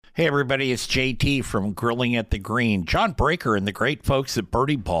Hey, everybody, it's JT from Grilling at the Green. John Breaker and the great folks at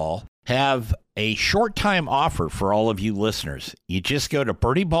Birdie Ball have a short time offer for all of you listeners. You just go to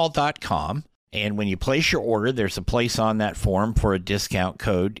birdieball.com, and when you place your order, there's a place on that form for a discount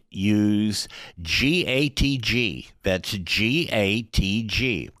code. Use GATG. That's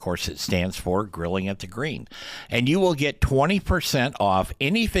GATG. Of course, it stands for Grilling at the Green. And you will get 20% off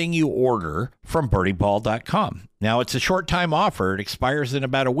anything you order from birdieball.com. Now, it's a short-time offer. It expires in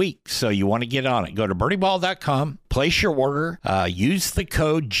about a week, so you want to get on it. Go to birdieball.com, place your order, use the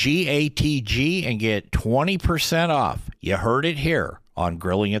code GATG, and get 20% off. You heard it here on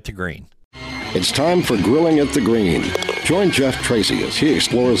Grilling at the Green. It's time for Grilling at the Green. Join Jeff Tracy as he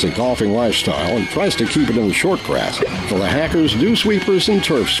explores the golfing lifestyle and tries to keep it in the short grass for the hackers, dew sweepers, and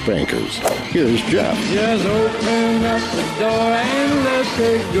turf spankers. Here's Jeff. Just open up the door and let's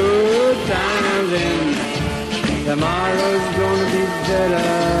take good times in. Tomorrow's gonna be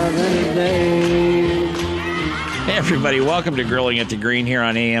better than today. Hey, everybody. Welcome to Grilling at the Green here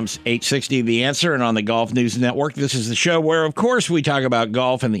on AM's 860 The Answer and on the Golf News Network. This is the show where, of course, we talk about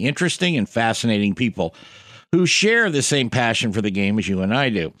golf and the interesting and fascinating people who share the same passion for the game as you and I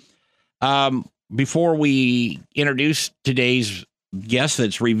do. Before we introduce today's guest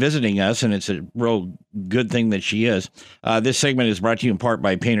that's revisiting us, and it's a real good thing that she is, this segment is brought to you in part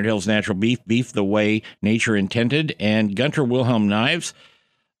by Painted Hills Natural Beef the way nature intended, and Gunter Wilhelm Knives.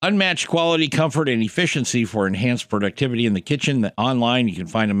 Unmatched quality, comfort, and efficiency for enhanced productivity in the kitchen. Online, you can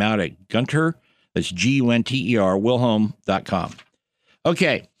find them out at Gunter, that's Gunter, Wilhelm.com.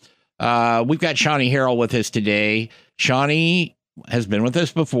 Okay, we've got Shawnee Harrell with us today. Shawnee has been with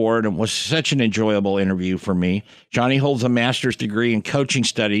us before, and it was such an enjoyable interview for me. Shawnee holds a master's degree in coaching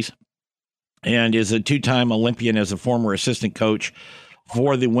studies and is a two-time Olympian as a former assistant coach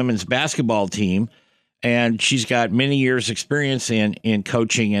for the women's basketball team. And she's got many years experience in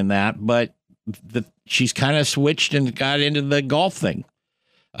coaching and that, but she's kind of switched and got into the golf thing.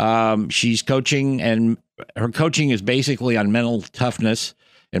 She's coaching, and her coaching is basically on mental toughness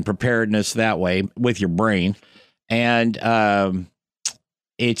and preparedness that way with your brain. And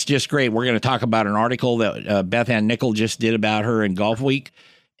it's just great. We're going to talk about an article that Beth Ann Nickel just did about her in Golf Week.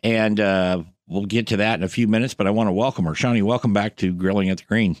 And we'll get to that in a few minutes, but I want to welcome her. Shawnee, welcome back to Grilling at the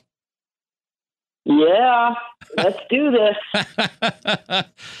Green. Yeah, let's do this.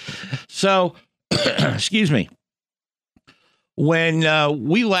 So, excuse me. When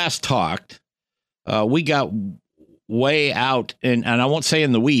we last talked, we got way out, and I won't say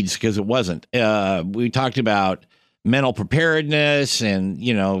in the weeds because it wasn't. We talked about mental preparedness and,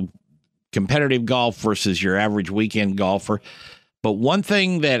 competitive golf versus your average weekend golfer. But one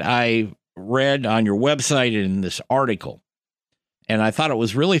thing that I read on your website in this article, and I thought it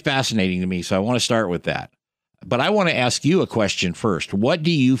was really fascinating to me, so I want to start with that. But I want to ask you a question first. What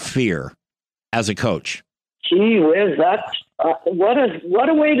do you fear as a coach? Gee whiz, that's what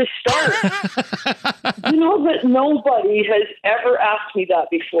a way to start. You know that nobody has ever asked me that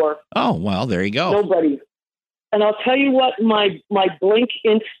before. Oh, well, there you go. Nobody. And I'll tell you what my blink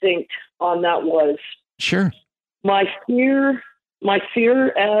instinct on that was. Sure. My fear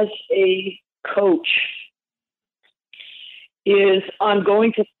as a coach is I'm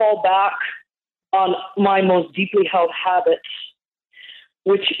going to fall back on my most deeply held habits,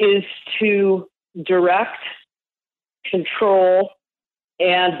 which is to direct, control,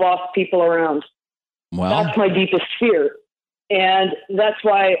 and boss people around. Well, that's my deepest fear. And that's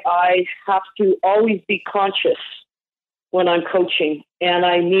why I have to always be conscious when I'm coaching. And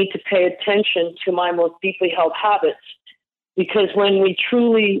I need to pay attention to my most deeply held habits, because when we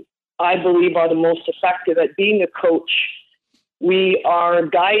truly, I believe, are the most effective at being a coach, we are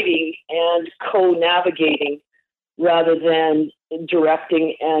guiding and co-navigating rather than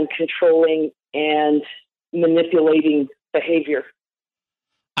directing and controlling and manipulating behavior.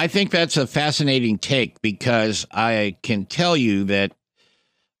 I think that's a fascinating take, because I can tell you that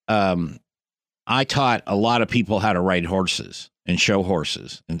I taught a lot of people how to ride horses and show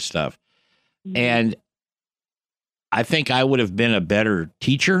horses and stuff. Mm-hmm. And I think I would have been a better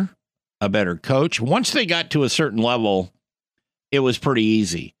teacher, a better coach. Once they got to a certain level, it was pretty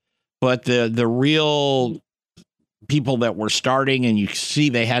easy. But the real people that were starting, and you see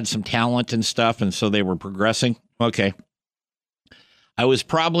they had some talent and stuff, and so they were progressing. Okay. I was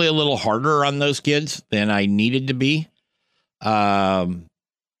probably a little harder on those kids than I needed to be,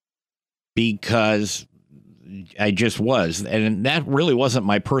 because I just was. And that really wasn't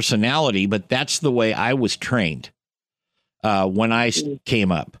my personality, but that's the way I was trained when I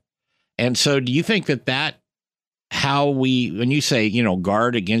came up. And so do you think that how when you say,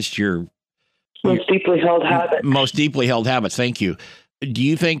 guard against your most deeply held habits. Most deeply held habits. Thank you. do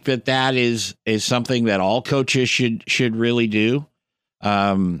you think that is something that all coaches should really do?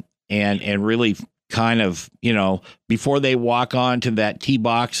 And really kind of, before they walk on to that tee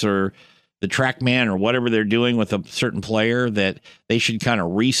box or the track man or whatever they're doing with a certain player, that they should kind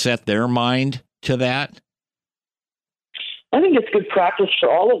of reset their mind to that? I think it's good practice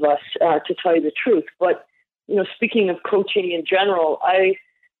for all of us, to tell you the truth. But, speaking of coaching in general, my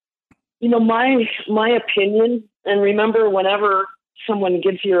opinion, and remember, whenever someone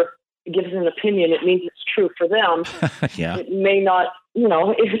gives an opinion, it means it's true for them. Yeah. It may not,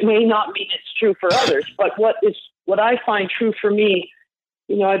 it may not mean it's true for others. But what I find true for me,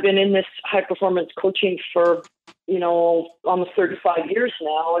 I've been in this high performance coaching for, almost 35 years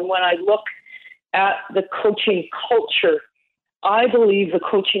now. And when I look at the coaching culture, I believe the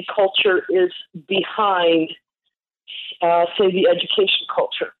coaching culture is behind, say, the education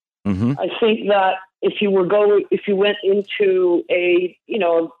culture. Mm-hmm. I think that if you went into an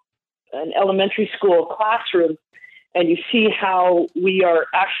elementary school classroom and you see how we are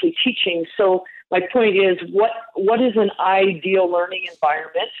actually teaching. So my point is, what is an ideal learning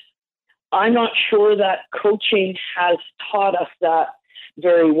environment? I'm not sure that coaching has taught us that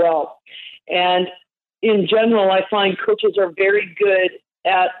very well. And in general, I find coaches are very good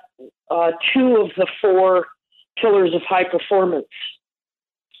at two of the four pillars of high performance.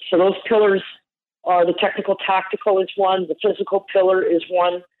 So those pillars are the technical tactical is one, the physical pillar is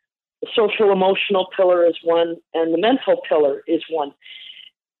one, the social emotional pillar is one, and the mental pillar is one.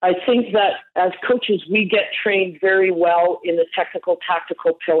 I think that as coaches, we get trained very well in the technical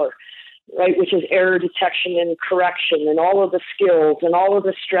tactical pillar, right, which is error detection and correction and all of the skills and all of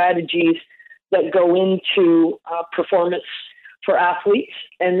the strategies that go into performance for athletes.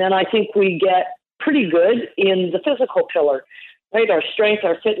 And then I think we get pretty good in the physical pillar, right? Our strength,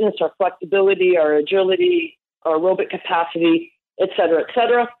 our fitness, our flexibility, our agility, our aerobic capacity, et cetera, et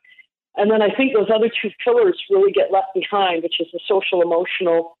cetera. And then I think those other two pillars really get left behind, which is the social,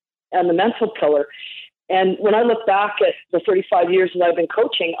 emotional, and the mental pillar. And when I look back at the 35 years that I've been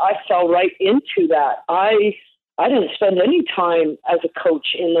coaching, I fell right into that. I didn't spend any time as a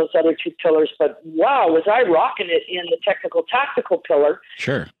coach in those other two pillars, but wow, was I rocking it in the technical tactical pillar.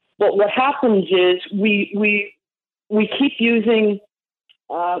 Sure. But what happens is we keep using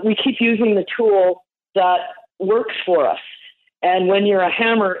the tool that works for us. And when you're a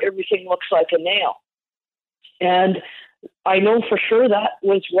hammer, everything looks like a nail. And I know for sure that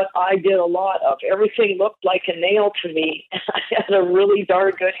was what I did a lot of. Everything looked like a nail to me. I had a really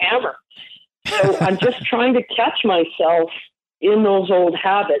darn good hammer. So I'm just trying to catch myself in those old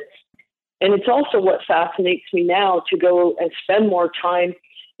habits. And it's also what fascinates me now to go and spend more time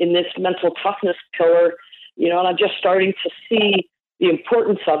in this mental toughness pillar, and I'm just starting to see the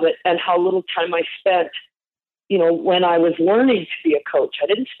importance of it and how little time I spent, when I was learning to be a coach. I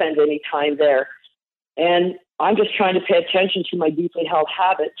didn't spend any time there. And I'm just trying to pay attention to my deeply held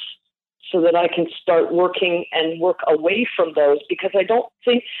habits so that I can start working and work away from those, because I don't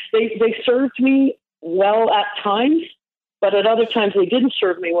think they served me well at times, but at other times they didn't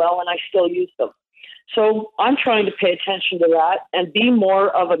serve me well and I still use them. So I'm trying to pay attention to that and be more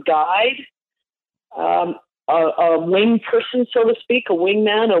of a guide, a wing person, so to speak, a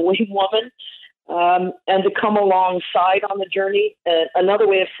wingman, a wing woman, and to come alongside on the journey. Another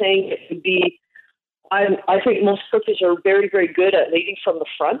way of saying it would be, I think most coaches are very, very good at leading from the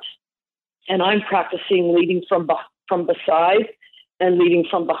front, and I'm practicing leading from beside and leading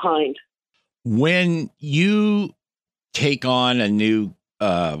from behind. When you take on a new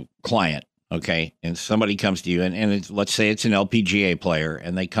client, okay, and somebody comes to you, and let's say it's an LPGA player,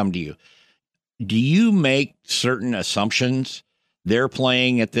 and they come to you, do you make certain assumptions? They're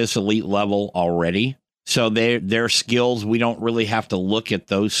playing at this elite level already, so their skills, we don't really have to look at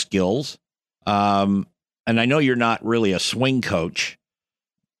those skills. And I know you're not really a swing coach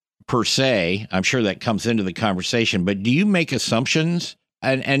per se. I'm sure that comes into the conversation, but do you make assumptions?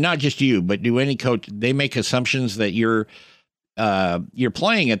 And not just you, but do any coach, they make assumptions that you're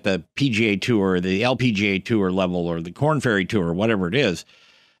playing at the PGA Tour, the LPGA Tour level, or the Korn Ferry Tour, or whatever it is.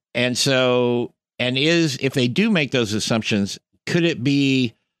 And so, if they do make those assumptions, could it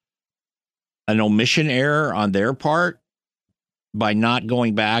be an omission error on their part by not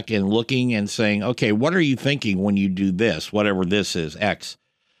going back and looking and saying, okay, what are you thinking when you do this, whatever this is, X?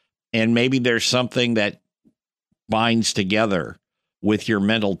 And maybe there's something that binds together with your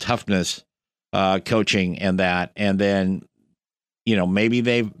mental toughness coaching and that. And then, maybe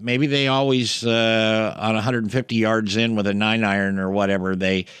they always on 150 yards in with a 9-iron or whatever,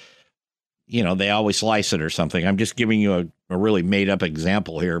 they always slice it or something. I'm just giving you a really made up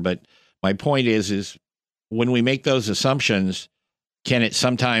example here. But my point is when we make those assumptions, can it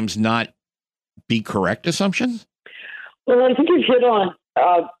sometimes not be correct assumptions? Well, I think you've hit on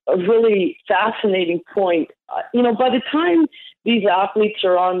a really fascinating point. By the time these athletes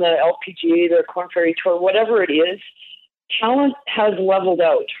are on the LPGA, their Korn Ferry Tour, whatever it is, talent has leveled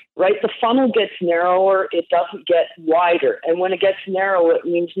out, right? The funnel gets narrower, it doesn't get wider. And when it gets narrow, it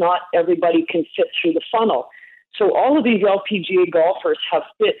means not everybody can fit through the funnel. So all of these LPGA golfers have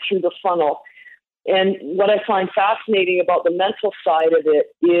fit through the funnel. And what I find fascinating about the mental side of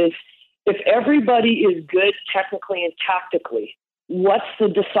it is if everybody is good technically and tactically, what's the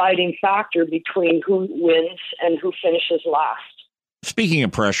deciding factor between who wins and who finishes last? Speaking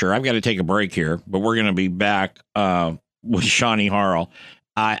of pressure, I've got to take a break here, but we're going to be back with Shani Harle.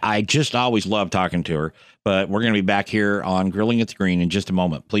 I just always love talking to her, but we're going to be back here on Grilling at the Green in just a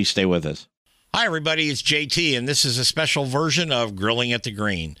moment. Please stay with us. Hi, everybody. It's JT, and this is a special version of Grilling at the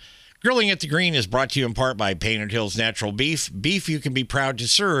Green. Grilling at the Green is brought to you in part by Painted Hills Natural Beef. Beef you can be proud to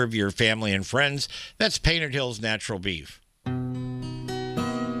serve your family and friends. That's Painted Hills Natural Beef.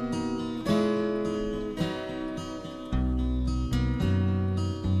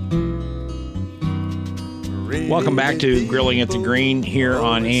 Welcome back to Grilling at the Green here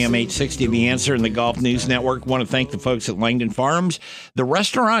on AM 860, The Answer and the Golf News Network. Want to thank the folks at Langdon Farms. The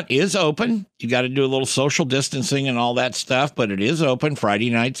restaurant is open. You got to do a little social distancing and all that stuff, but it is open Friday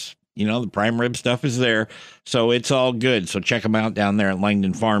nights. The prime rib stuff is there, so it's all good. So check them out down there at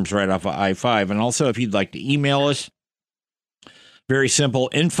Langdon Farms right off of I-5. And also, if you'd like to email us, very simple,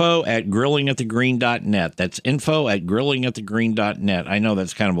 info@grillingatthegreen.net. That's info@grillingatthegreen.net. I know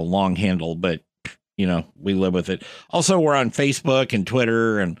that's kind of a long handle, but we live with it. Also, we're on Facebook and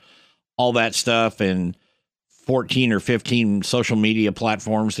Twitter and all that stuff, and 14 or 15 social media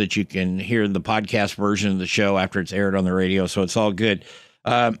platforms that you can hear the podcast version of the show after it's aired on the radio. So it's all good.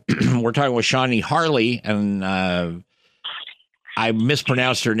 We're talking with Shani Harle, and I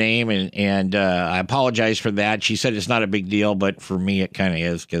mispronounced her name, and I apologize for that. She said it's not a big deal, but for me, it kind of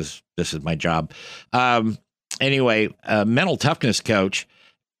is because this is my job. Anyway, mental toughness coach.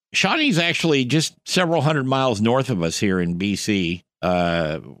 Shani's actually just several hundred miles north of us here in BC.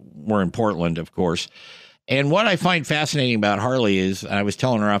 We're in Portland, of course. And what I find fascinating about Harle is, I was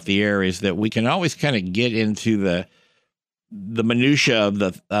telling her off the air, is that we can always kind of get into the minutia of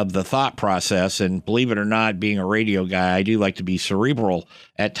the thought process. And believe it or not, being a radio guy, I do like to be cerebral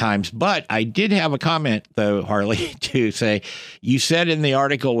at times. But I did have a comment, though, Harle, to say, you said in the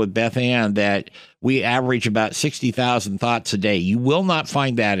article with Beth Ann that we average about 60,000 thoughts a day. You will not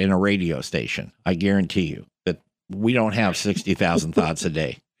find that in a radio station. I guarantee you that we don't have 60,000 thoughts a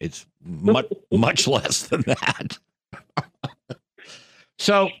day. It's much less than that.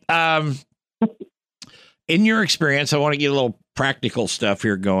 So, in your experience, I want to get a little practical stuff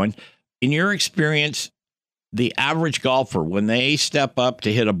here going. In your experience, the average golfer, when they step up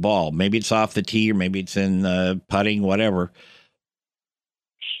to hit a ball, maybe it's off the tee or maybe it's in putting, whatever.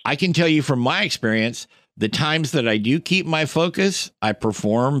 I can tell you from my experience, the times that I do keep my focus, I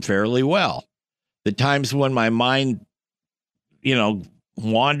perform fairly well. The times when my mind,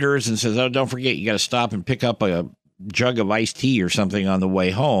 wanders and says, oh, don't forget, you got to stop and pick up a jug of iced tea or something on the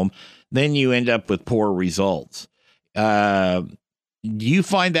way home, then you end up with poor results. Do you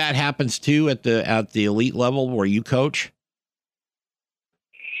find that happens too at the elite level where you coach?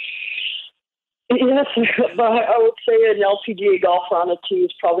 Yes, but I would say an LPGA golfer on a tee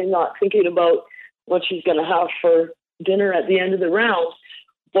is probably not thinking about what she's going to have for dinner at the end of the round.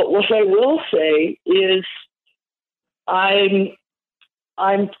 But what I will say is I'm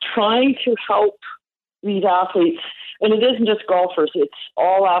trying to help these athletes, and it isn't just golfers, it's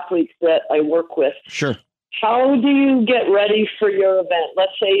all athletes that I work with. Sure. How do you get ready for your event?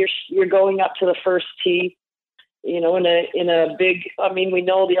 Let's say you're going up to the first tee, in a big, we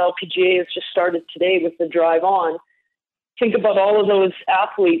know the LPGA has just started today with the drive on. Think about all of those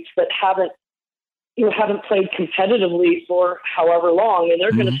athletes that haven't played competitively for however long, and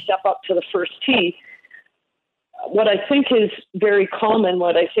they're going to step up to the first tee. What I think is very common,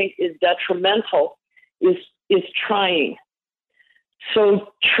 what I think is detrimental is trying.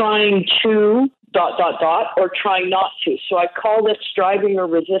 So trying to ... or trying not to. So I call this striving or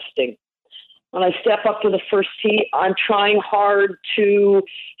resisting. When I step up to the first tee, I'm trying hard to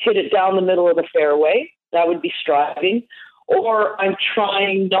hit it down the middle of the fairway. That would be striving. Or I'm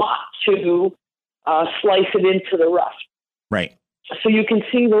trying not to slice it into the rough. Right. So you can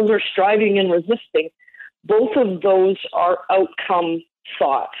see those are striving and resisting. Both of those are outcome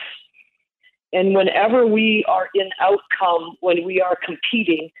thoughts. And whenever we are in outcome, when we are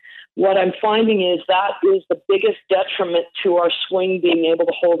competing, what I'm finding is that is the biggest detriment to our swing being able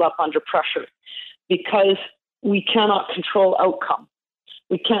to hold up under pressure, because we cannot control outcome.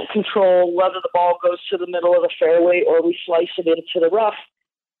 We can't control whether the ball goes to the middle of the fairway or we slice it into the rough,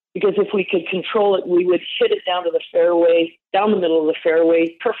 because if we could control it, we would hit it down to the fairway, down the middle of the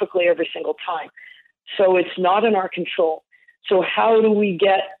fairway perfectly every single time. So it's not in our control. So how do we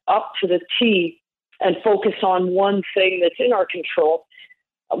get up to the tee and focus on one thing that's in our control?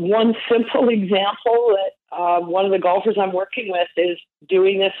 One simple example that one of the golfers I'm working with is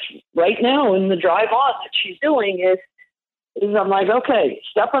doing this right now in the drive on that she's doing is I'm like, okay,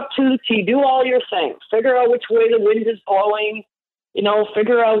 step up to the tee, do all your things, figure out which way the wind is blowing,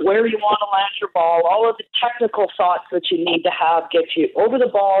 figure out where you want to land your ball, all of the technical thoughts that you need to have, get you over the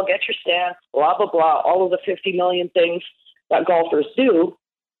ball, get your stance, blah, blah, blah, all of the 50 million things that golfers do.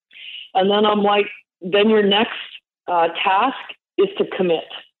 And then I'm like, then your next task is to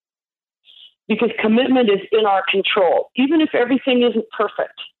commit. Because commitment is in our control. Even if everything isn't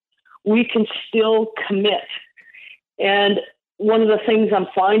perfect, we can still commit. And one of the things I'm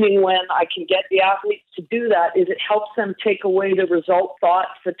finding when I can get the athletes to do that is it helps them take away the result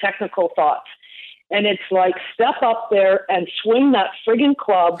thoughts, the technical thoughts. And it's like, step up there and swing that friggin'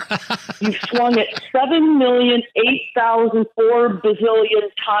 club. You've swung it 7,008,004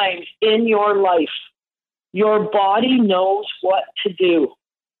 bazillion times in your life. Your body knows what to do.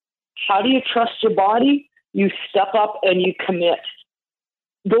 How do you trust your body? You step up and you commit.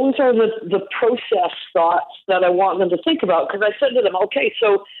 Those are the process thoughts that I want them to think about, because I said to them, okay,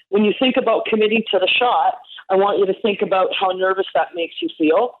 so when you think about committing to the shot, I want you to think about how nervous that makes you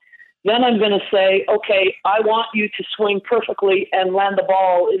feel. Then I'm going to say, okay, I want you to swing perfectly and land the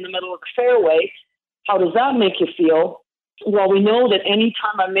ball in the middle of the fairway. How does that make you feel? Well, we know that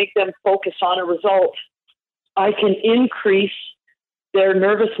anytime I make them focus on a result, I can increase their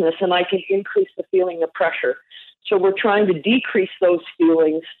nervousness and I can increase the feeling of pressure. So we're trying to decrease those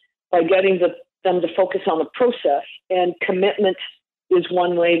feelings by getting them to focus on the process, and commitment is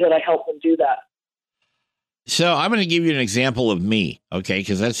one way that I help them do that. So I'm going to give you an example of me, okay,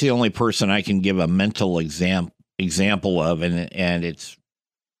 because that's the only person I can give a mental example of, and it's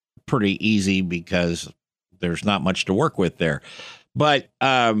pretty easy because there's not much to work with there. But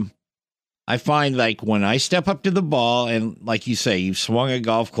I find, like, when I step up to the ball, and like you say, you've swung a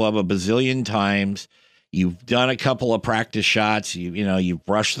golf club a bazillion times, you've done a couple of practice shots, you've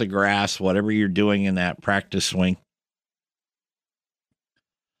brushed the grass, whatever you're doing in that practice swing.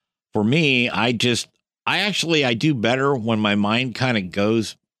 For me, I do better when my mind kind of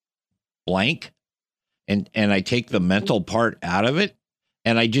goes blank and I take the mental part out of it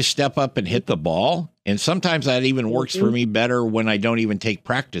and I just step up and hit the ball. And sometimes that even works for me better when I don't even take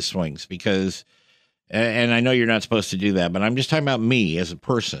practice swings, because, and I know you're not supposed to do that, but I'm just talking about me as a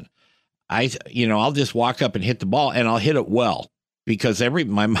person. I'll just walk up and hit the ball and I'll hit it well, because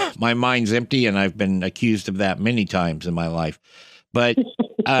my mind's empty, and I've been accused of that many times in my life. But,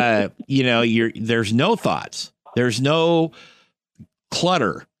 there's no thoughts. There's no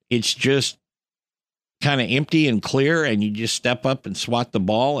clutter. It's just kind of empty and clear, and you just step up and swat the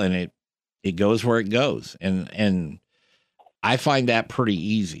ball, and it goes where it goes. And I find that pretty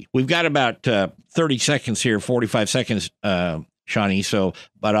easy. We've got about 30 seconds here, 45 seconds, Shawnee.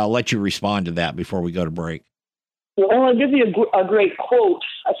 But I'll let you respond to that before we go to break. Well, I'll give you a great quote.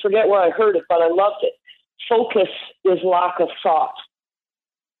 I forget where I heard it, but I loved it. Focus is lack of thought.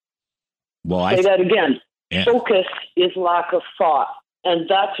 Well, say that again. Yeah. Focus is lack of thought. And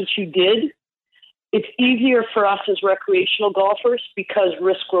that's what you did. It's easier for us as recreational golfers because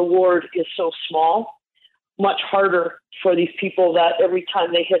risk reward is so small. Much harder for these people that every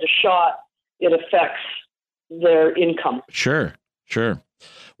time they hit a shot, it affects their income. Sure.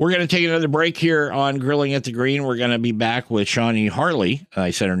 We're going to take another break here on Grilling at the Green. We're going to be back with Shawnee Harley.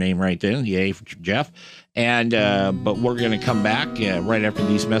 I said her name right then. Yay, Jeff. And but we're going to come back right after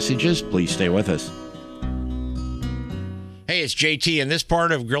these messages. Please stay with us. Hey, it's JT, and this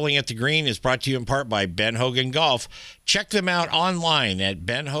part of Grilling at the Green is brought to you in part by Ben Hogan Golf. Check them out online at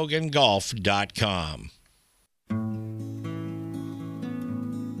benhogangolf.com.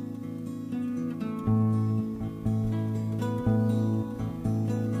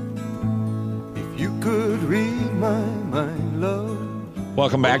 You could read my mind, love.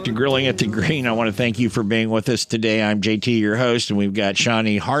 Welcome back to Grilling at the Green. I want to thank you for being with us today. I'm JT, your host, and we've got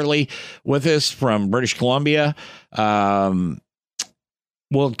Shawnee Harley with us from British Columbia. We'll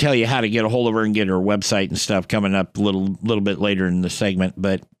tell you how to get a hold of her and get her website and stuff coming up a little bit later in the segment.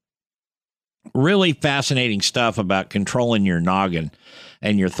 But really fascinating stuff about controlling your noggin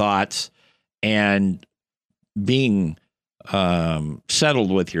and your thoughts and being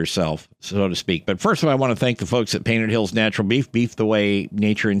settled with yourself, so to speak. But first of all, I want to thank the folks at Painted Hills Natural Beef, beef the way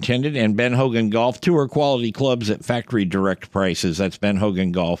nature intended, and Ben Hogan Golf, tour quality clubs at factory direct prices. That's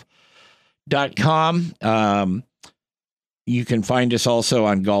benhogangolf.com. You can find us also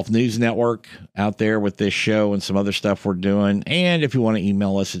on Golf News Network out there with this show and some other stuff we're doing. And if you want to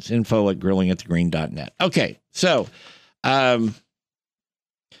email us, it's info@grillingatthegreen.net. Okay, so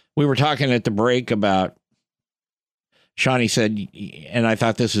we were talking at the break about, Shawnee said, and I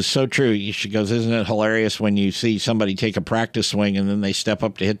thought this is so true. She goes, isn't it hilarious when you see somebody take a practice swing and then they step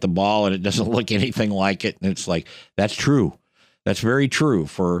up to hit the ball and it doesn't look anything like it? And it's like, that's true. That's very true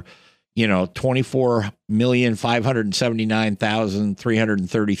for,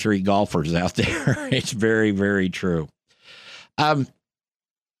 24,579,333 golfers out there. It's very, very true.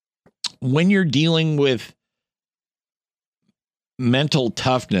 When you're dealing with mental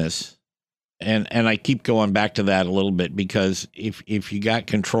toughness, and I keep going back to that a little bit, because if you got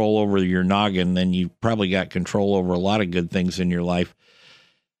control over your noggin, then you probably got control over a lot of good things in your life.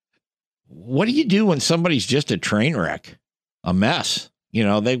 What do you do when somebody's just a train wreck, a mess?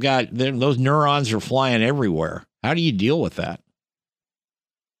 They've got those neurons are flying everywhere. How do you deal with that?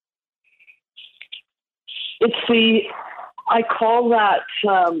 I call that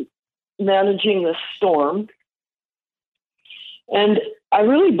managing the storm. And I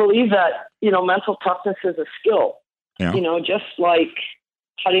really believe that, mental toughness is a skill. Yeah. Just like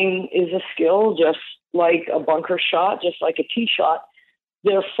putting is a skill, just like a bunker shot, just like a tee shot.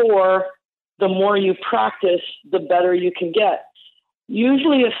 Therefore, the more you practice, the better you can get.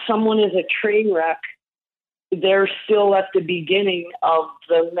 Usually if someone is a train wreck, they're still at the beginning of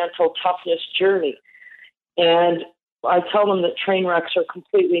the mental toughness journey. And I tell them that train wrecks are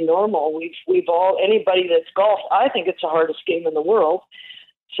completely normal. We've all, anybody that's golfed, I think it's the hardest game in the world.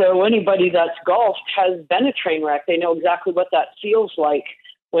 So anybody that's golfed has been a train wreck. They know exactly what that feels like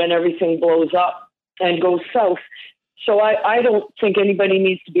when everything blows up and goes south. So I don't think anybody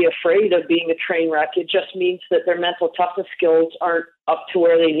needs to be afraid of being a train wreck. It just means that their mental toughness skills aren't up to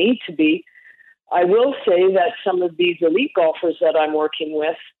where they need to be. I will say that some of these elite golfers that I'm working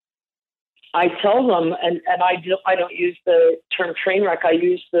with, I tell them, and I don't use the term train wreck, I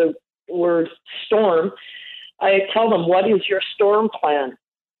use the word storm. I tell them, what is your storm plan?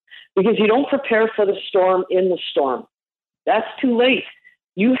 Because you don't prepare for the storm in the storm. That's too late.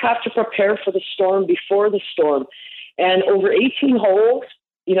 You have to prepare for the storm before the storm. And over 18 holes,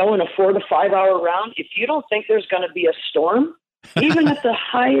 in a 4 to 5 hour round, if you don't think there's going to be a storm, even at the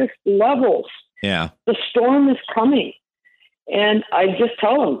highest levels, the storm is coming. And I just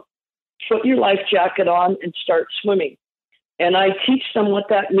tell them, put your life jacket on and start swimming. And I teach them what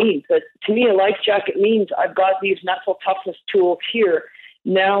that means. That to me, a life jacket means I've got these mental toughness tools here.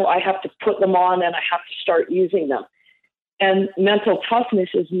 Now I have to put them on and I have to start using them. And mental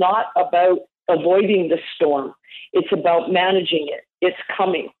toughness is not about avoiding the storm. It's about managing it. It's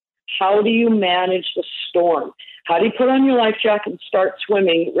coming. How do you manage the storm? How do you put on your life jacket and start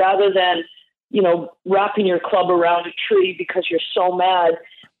swimming rather than, wrapping your club around a tree because you're so mad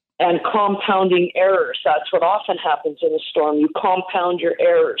and compounding errors? That's what often happens in a storm. You compound your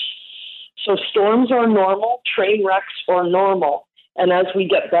errors. So storms are normal. Train wrecks are normal. And as we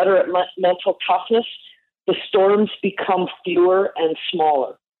get better at mental toughness, the storms become fewer and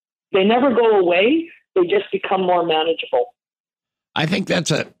smaller. They never go away. They just become more manageable. I think that's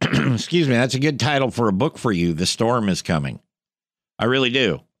that's a good title for a book for you. The Storm is Coming. I really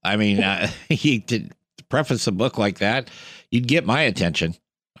do. I mean, to preface a book like that, you'd get my attention.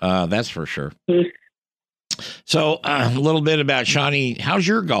 That's for sure. Mm-hmm. So a little bit about Shawnee. How's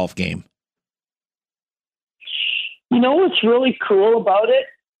your golf game? What's really cool about it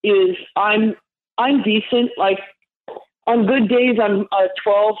is I'm decent. Like on good days, I'm a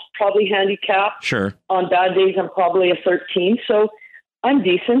 12, probably handicap. Sure. On bad days, I'm probably a 13. So I'm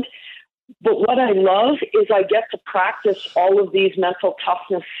decent. But what I love is I get to practice all of these mental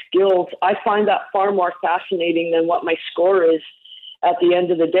toughness skills. I find that far more fascinating than what my score is at the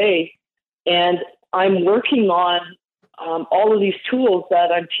end of the day. And I'm working on all of these tools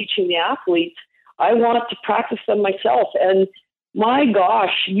that I'm teaching the athletes. I want to practice them myself. And my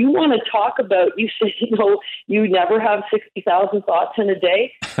gosh, you want to talk about, you say, you never have 60,000 thoughts in a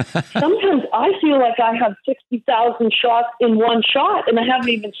day. Sometimes I feel like I have 60,000 shots in one shot and I haven't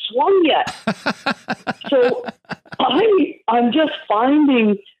even swung yet. So I'm just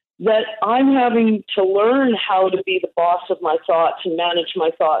finding that I'm having to learn how to be the boss of my thoughts and manage my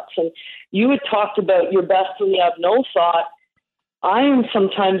thoughts. And you had talked about you're best when you have no thought. I am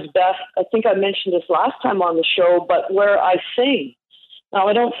sometimes best, I think I mentioned this last time on the show, but where I sing. Now,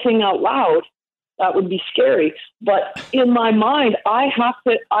 I don't sing out loud. That would be scary. But in my mind, I have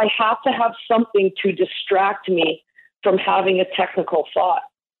to have something to distract me from having a technical thought.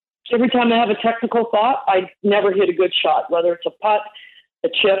 So every time I have a technical thought, I never hit a good shot, whether it's a putt, a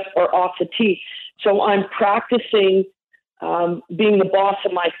chip, or off the tee. So I'm practicing being the boss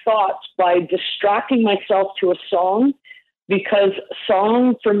of my thoughts by distracting myself to a song, because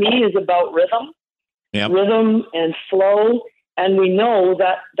song for me is about rhythm, rhythm and flow. And we know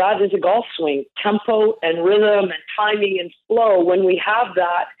that that is a golf swing, tempo and rhythm and timing and flow. When we have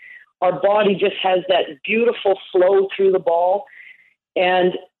that, our body just has that beautiful flow through the ball.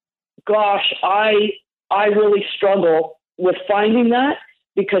 And gosh, I really struggle with finding that,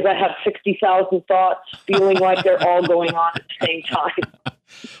 because I have 60,000 thoughts feeling like they're all going on at the same time.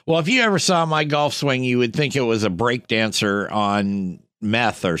 Well, if you ever saw my golf swing, you would think it was a break dancer on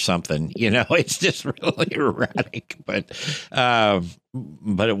meth or something. You know, it's just really erratic, but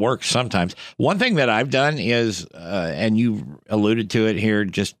it works sometimes. One thing that I've done is, and you alluded to it here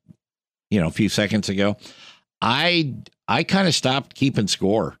just, a few seconds ago, I kind of stopped keeping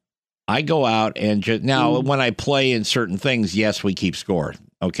score. I go out and just now when I play in certain things, yes, we keep score.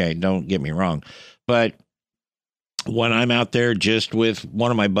 Okay. Don't get me wrong. But when I'm out there just with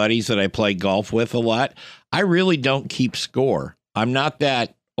one of my buddies that I play golf with a lot, I really don't keep score. I'm not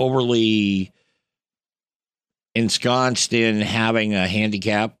that overly ensconced in having a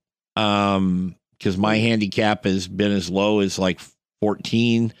handicap. Because my handicap has been as low as like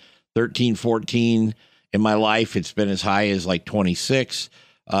 13, 14 in my life. It's been as high as like 26.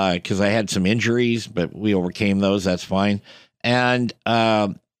 Because I had some injuries, but we overcame those. That's fine. And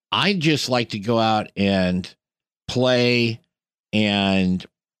I just like to go out and play and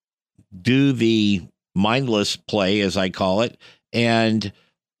do the mindless play, as I call it, and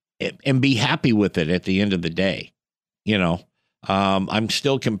be happy with it at the end of the day. I'm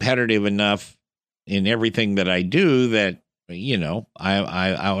still competitive enough in everything that I do that, I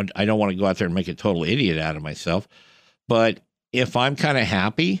don't want to go out there and make a total idiot out of myself. But if I'm kind of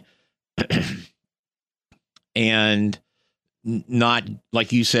happy and not,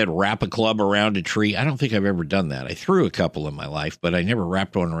 like you said, wrap a club around a tree. I don't think I've ever done that. I threw a couple in my life, but I never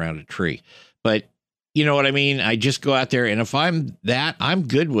wrapped one around a tree. But you know what I mean? I just go out there, and if I'm that, I'm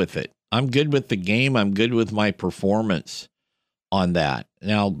good with it. I'm good with the game. I'm good with my performance on that.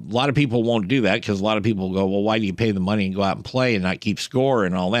 Now, a lot of people won't do that, because a lot of people go, well, why do you pay the money and go out and play and not keep score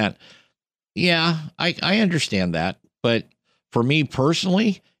and all that? Yeah, I understand that. But for me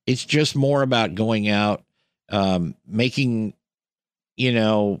personally, it's just more about going out, making,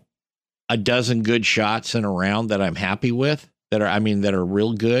 a dozen good shots in a round that I'm happy with, that are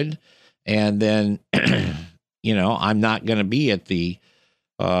real good. And then, I'm not going to be at the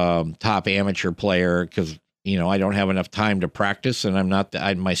top amateur player, because, I don't have enough time to practice, and I'm not,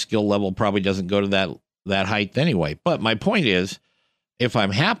 my skill level probably doesn't go to that height anyway. But my point is, if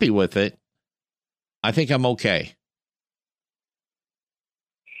I'm happy with it, I think I'm okay.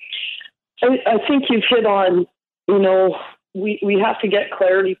 I think you've hit on, we have to get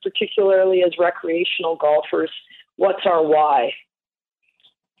clarity, particularly as recreational golfers. What's our why?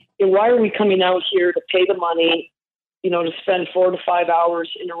 And why are we coming out here to pay the money, to spend 4 to 5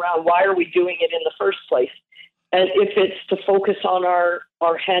 hours in a round? Why are we doing it in the first place? And if it's to focus on our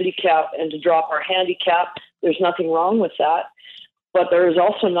handicap and to drop our handicap, there's nothing wrong with that. But there is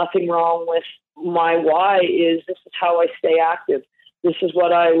also nothing wrong with my why is this is how I stay active. This is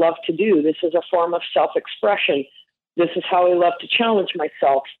what I love to do. This is a form of self-expression. This is how I love to challenge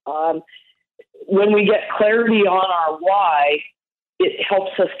myself. When we get clarity on our why, it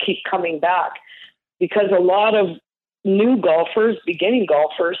helps us keep coming back, because a lot of new golfers, beginning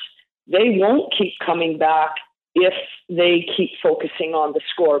golfers, they won't keep coming back if they keep focusing on the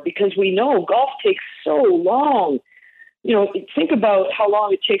score, because we know golf takes so long. Think about how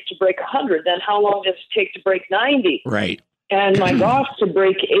long it takes to break 100, then how long does it take to break 90? Right. And my gosh, to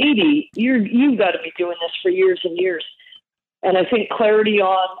break 80, you've got to be doing this for years and years. And I think clarity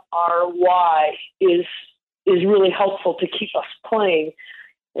on our why is really helpful to keep us playing.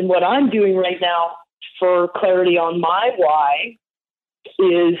 And what I'm doing right now for clarity on my why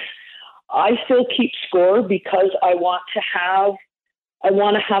is I still keep score, because I want to have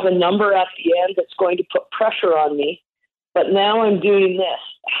a number at the end that's going to put pressure on me. But now I'm doing this.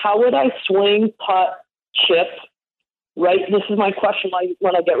 How would I swing, putt, chip? Right? This is my question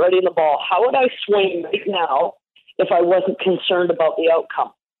when I get ready in the ball. How would I swing right now if I wasn't concerned about the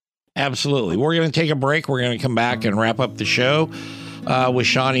outcome? Absolutely. We're going to take a break. We're going to come back and wrap up the show with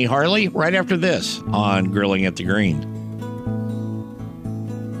Shawnee Harley right after this on Grilling at the Green.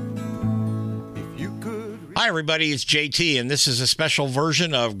 Hi, everybody. It's JT, and this is a special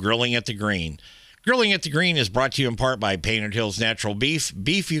version of Grilling at the Green. Grilling at the Green is brought to you in part by Painted Hills Natural Beef.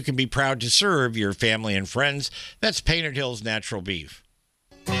 Beef you can be proud to serve your family and friends. That's Painted Hills Natural Beef.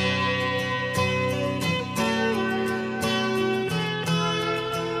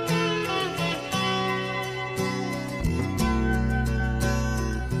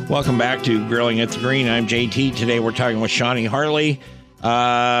 Welcome back to Grilling at the Green. I'm JT. Today we're talking with Shawnee Harley.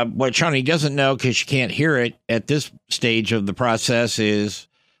 What Shawnee doesn't know, because she can't hear it at this stage of the process, is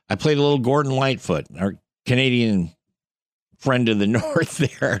I played a little Gordon Lightfoot, our Canadian friend of the North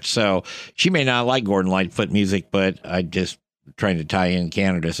there. So she may not like Gordon Lightfoot music, but I just trying to tie in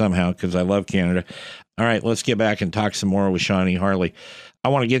Canada somehow because I love Canada. All right, let's get back and talk some more with Shawnee Harley. I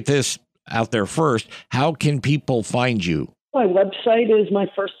want to get this out there first. How can people find you? My website is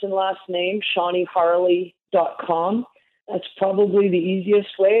my first and last name, ShawneeHarley.com. That's probably the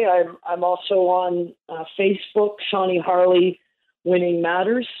easiest way. I'm also on Facebook, Shawnee Harley Winning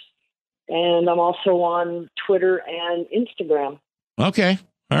Matters, and I'm also on Twitter and Instagram. Okay.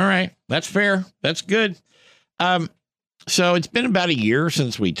 All right. That's fair. That's good. So it's been about a year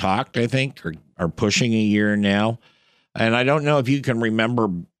since we talked, I think, or pushing a year now. And I don't know if you can remember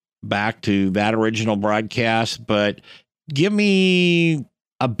back to that original broadcast, but give me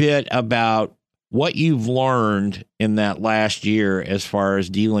a bit about what you've learned in that last year as far as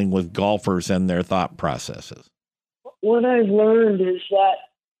dealing with golfers and their thought processes. What I've learned is that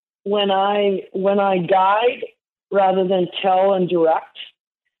when I guide rather than tell and direct,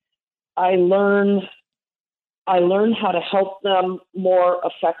 I learn how to help them more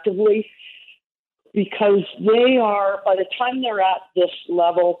effectively, because they are, by the time they're at this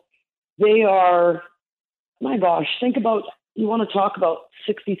level, they are, my gosh, think about, you want to talk about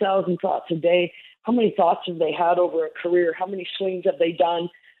 60,000 thoughts a day. How many thoughts have they had over a career? How many swings have they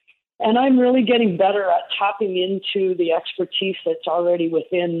done? And I'm really getting better at tapping into the expertise that's already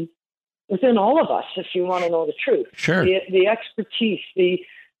within all of us, if you want to know the truth. Sure. The expertise, the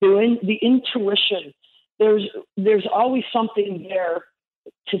intuition. There's always something there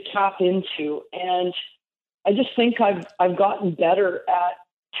to tap into. And I just think I've gotten better at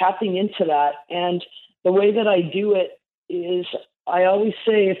tapping into that. And the way that I do it is, I always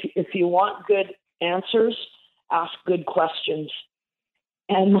say, if you want good answers, ask good questions.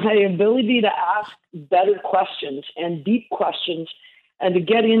 And my ability to ask better questions and deep questions and to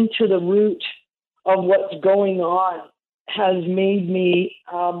get into the root of what's going on has made me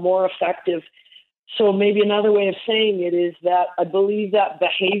more effective. So maybe another way of saying it is that I believe that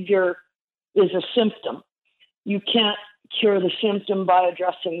behavior is a symptom. You can't cure the symptom by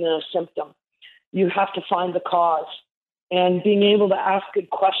addressing the symptom. You have to find the cause. And being able to ask good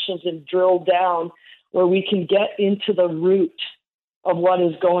questions and drill down where we can get into the root of what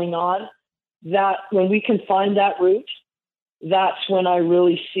is going on, that when we can find that root, that's when I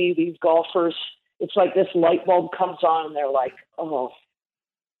really see these golfers. It's like this light bulb comes on and they're like, oh,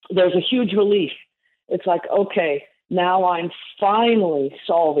 there's a huge relief. It's like, okay, now I'm finally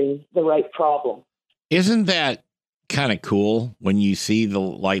solving the right problem. Isn't that kind of cool when you see the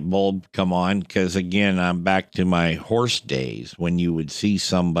light bulb come on? Because again, I'm back to my horse days when you would see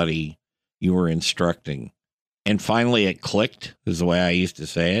somebody you were instructing and finally it clicked, is the way I used to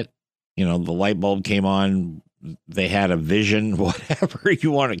say it. You know, the light bulb came on, they had a vision, whatever you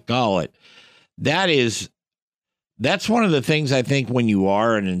want to call it. That's one of the things I think when you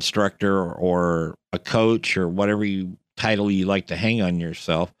are an instructor or a coach or whatever title you like to hang on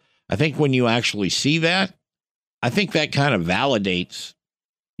yourself, I think when you actually see that, I think that kind of validates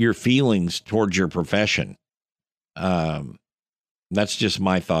your feelings towards your profession. That's just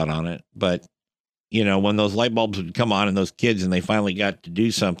my thought on it. But, you know, when those light bulbs would come on and those kids and they finally got to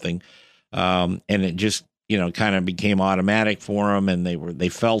do something, and it just, you know, kind of became automatic for them and they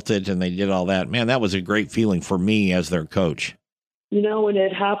felt it and they did all that. Man, that was a great feeling for me as their coach. You know, when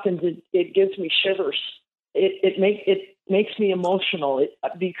it happens, it gives me shivers. It makes me emotional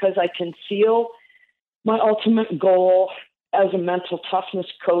because I can feel my ultimate goal as a mental toughness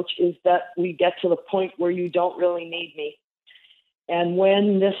coach is that we get to the point where you don't really need me. And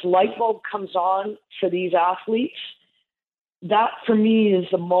when this light bulb comes on for these athletes, that for me is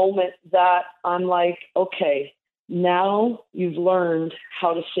the moment that I'm like, okay, now you've learned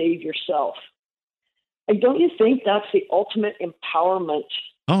how to save yourself. And don't you think that's the ultimate empowerment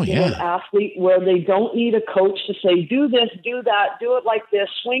in an athlete, where they don't need a coach to say, do this, do that, do it like this,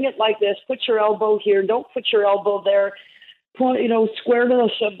 swing it like this, put your elbow here, don't put your elbow there, square to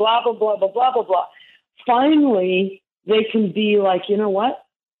the blah, blah, blah, blah, blah, blah, blah. Finally, they can be like, you know what?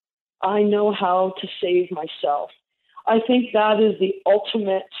 I know how to save myself. I think that is the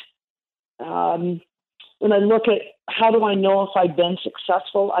ultimate when I look at how do I know if I've been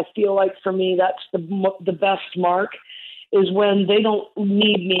successful, I feel like for me, that's the best mark is when they don't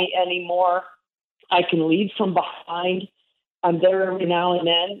need me anymore. I can lead from behind. I'm there every now and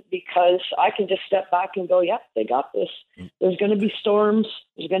then because I can just step back and go, yep, they got this. There's going to be storms.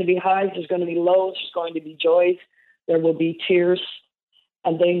 There's going to be highs. There's going to be lows. There's going to be joys. There will be tears.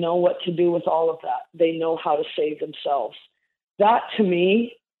 And they know what to do with all of that. They know how to save themselves. That to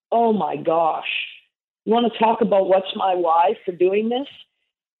me, oh my gosh. You want to talk about what's my why for doing this?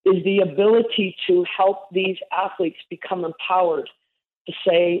 Is the ability to help these athletes become empowered to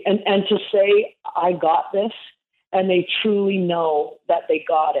say, and to say, I got this. And they truly know that they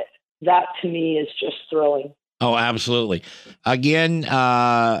got it. That to me is just thrilling. Oh, absolutely. Again,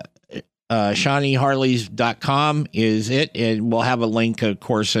 ShawneeHarleys.com is it. And we'll have a link, of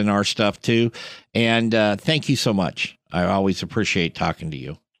course, in our stuff too. And thank you so much. I always appreciate talking to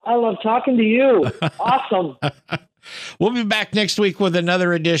you. I love talking to you. Awesome. We'll be back next week with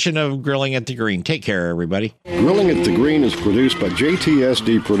another edition of Grilling at the Green. Take care, everybody. Grilling at the Green is produced by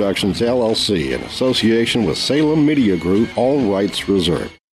JTSD Productions, LLC, in association with Salem Media Group, all rights reserved.